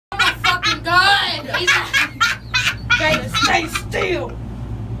Stay still.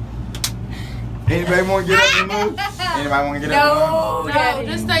 Anybody want to get up and move? Anybody want to get up and move? No,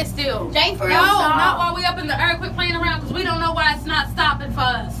 just stay still. Jane, for real, no, stop. not while we up in the air. Quit playing around because we don't know why it's not stopping for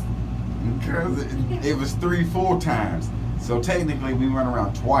us. Because it was 3 full times. So technically we went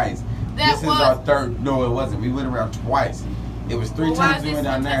around twice. That this is our third. No, it wasn't. We went around twice. It was 3 times we went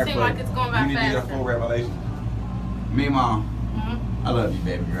down there, but like it's going by you need to get a full revelation. Me, Mom. I love you,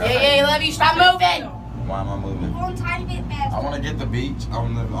 baby girl. Yeah, love you. Stop moving. Why am I moving? One tiny bit faster. I want to get the beach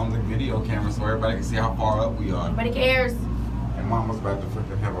on the video camera so everybody can see how far up we are. Nobody cares. And Mama's about to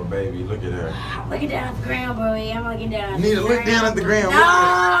freaking have a baby. Look at her. Looking down at the ground, boy. I'm looking down. You need to look down at the ground. No.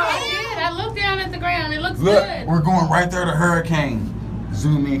 I look down at the ground. It looks good. Look, we're going right there to hurricane.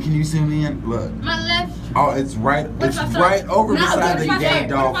 Zoom in. Can you zoom in? Look. My left. Oh, it's right. It's right over beside the gay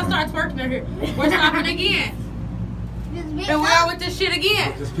dolphin. What if I start twerking here? We're stopping again. And we are with this shit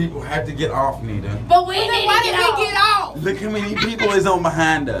again. Because people have to get off, Nita. But we need to get off. Look how many people is on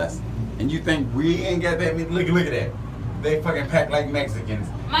behind us. And you think we ain't got that many? Look at that. They fucking pack like Mexicans.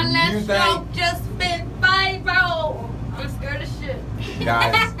 My left stroke just been viral. I'm scared as shit.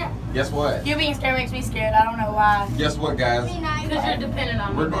 Guys, guess what? You being scared makes me scared. I don't know why. Guess what, guys? Because you're dependent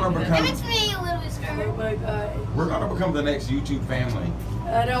on me. We're gonna become. It makes me a little bit scared. Oh my god. We're gonna become the next YouTube family.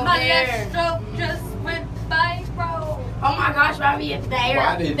 I don't My care. left stroke just went viral. Oh my gosh, why are we in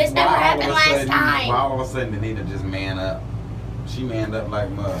there? This never why happened last time. Why all of a sudden Anita just man up? She manned up like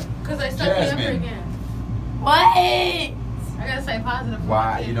mud. Because they suck you under again. What? I gotta say positive.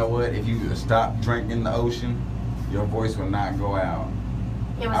 Why? You know what? If you stop drinking the ocean, your voice will not go out.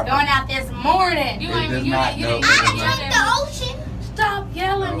 It was going out this morning. You It ain't does you not ain't know. you I ain't drank the ocean. Stop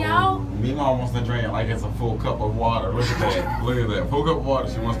yelling, y'all. Mima wants to drink it like it's a full cup of water. Look at that. Look at that. Full cup of water.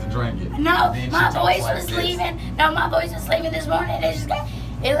 She wants to drink it. No, Then she my talks voice like was this. leaving. No, my voice was leaving this morning. It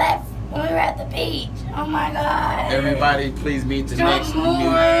left when we were at the beach. Oh my god. Everybody, please meet the next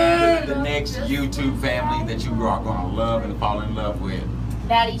YouTube family that you are gonna love and fall in love with.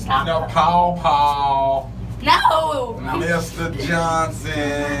 Daddy, stop. You know, Paul. No. Mr. Johnson.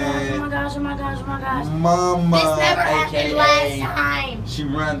 Oh my gosh, oh my gosh, oh my gosh. Mama. This never happened AKA, last time. She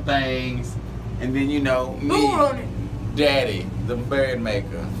run things. And then, you know, me, Who run it? Daddy, the bird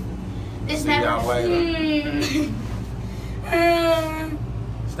maker. This See never y'all later.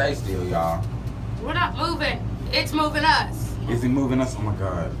 Stay still, y'all. We're not moving. It's moving us. Is it moving us? Oh my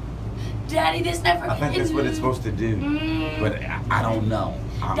God. Daddy, this never. I think that's what it's supposed to do. But I don't know.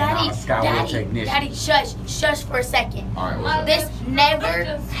 I'm not a SkyWheel technician. Daddy, shush for a second. All right, what's up? This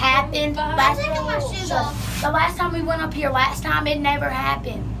never happened last time. The last time we went up here, it never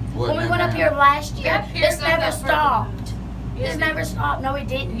happened. When we went up here last year, this never stopped. This never stopped. No, it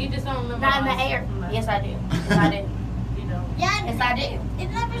didn't. You just don't remember. Not in the air. Yes, I do. Yes, I do. You don't. Yeah, yes, I do. It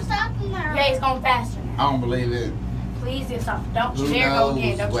never stopped in there. Yeah, it's going faster now. I don't believe it. Please, it's stop. Don't you Who dare go knows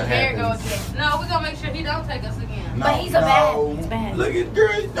again. Don't you what dare go happens? again. No, we're gonna make sure he don't take us again. No, But he's a bad. no. It's bad. Look at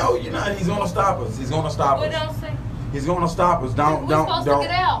girl. No, you're not. He's gonna stop us. He's gonna stop We us. don't say. He's gonna stop us. Don't. We're supposed to get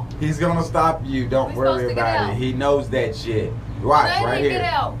out. He's gonna stop you. Don't We're supposed worry to get about out. it. He knows that shit. Watch Let right him here.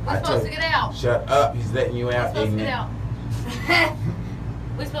 get out. We're I supposed told to get out. Shut up. He's letting you We're out. supposed to get ignorant. out.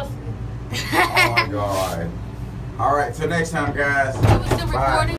 We're supposed to. Oh my God. All right. Till next time, guys. It was still Bye. recording.